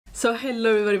So hello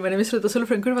everybody, my name is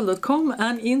from Curbal.com,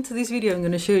 and into this video I'm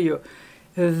going to show you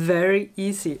a very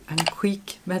easy and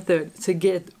quick method to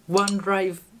get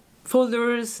OneDrive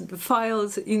folders,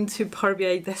 files into Power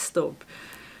BI desktop.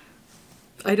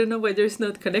 I don't know why there's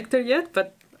not connector yet,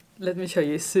 but let me show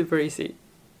you, it's super easy.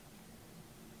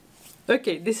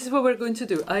 Okay, this is what we're going to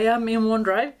do. I am in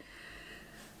OneDrive.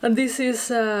 And this is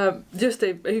just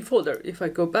a folder. If I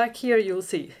go back here, you'll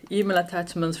see email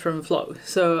attachments from Flow.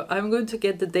 So I'm going to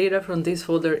get the data from this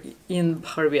folder in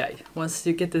Power BI. Once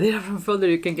you get the data from folder,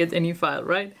 you can get any file,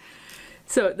 right?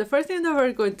 So the first thing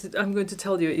that I'm going to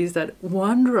tell you is that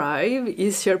OneDrive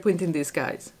is SharePoint in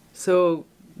disguise. So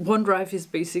OneDrive is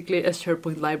basically a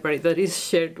SharePoint library that is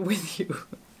shared with you.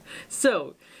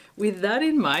 So with that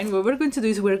in mind, what we're going to do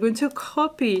is we're going to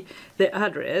copy the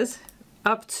address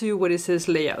up to what it says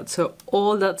layout. So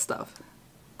all that stuff,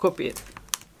 copy it.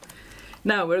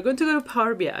 Now we're going to go to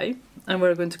Power BI and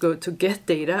we're going to go to get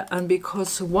data. And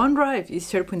because OneDrive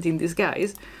is SharePoint in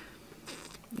disguise,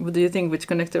 what do you think which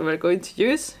connector we're going to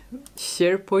use?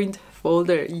 SharePoint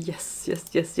folder. Yes, yes,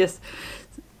 yes, yes.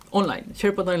 Online,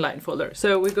 SharePoint online folder.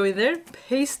 So we go in there,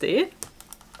 paste it.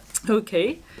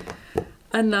 Okay.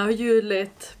 And now you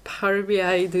let Power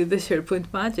BI do the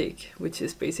SharePoint magic, which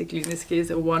is basically, in this case,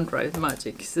 a OneDrive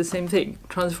magic. It's the same thing,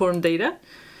 transform data.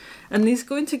 And it's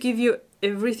going to give you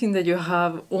everything that you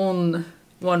have on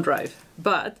OneDrive,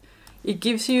 but it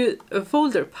gives you a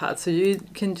folder path. So you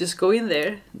can just go in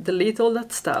there, delete all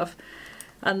that stuff.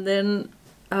 And then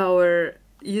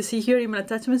you see here email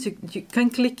attachments, you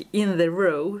can click in the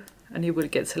row and it will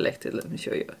get selected. Let me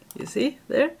show you. You see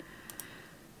there?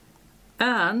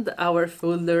 And our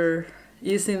folder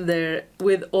is in there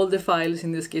with all the files.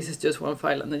 In this case, it's just one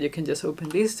file, and then you can just open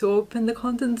this to open the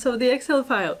contents of the Excel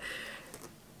file.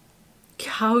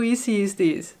 How easy is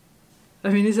this? I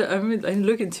mean, I'm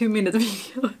looking 2-minute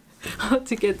video how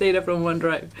to get data from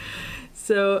OneDrive.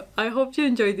 So I hope you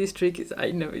enjoyed this trick.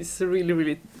 I know it's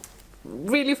really,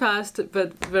 really fast,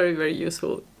 but very, very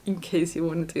useful in case you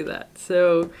want to do that.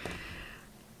 So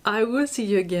I will see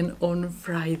you again on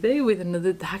Friday with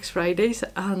another Tax Fridays.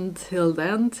 Until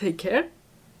then, take care,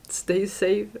 stay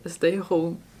safe, stay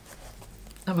home,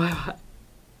 and bye bye.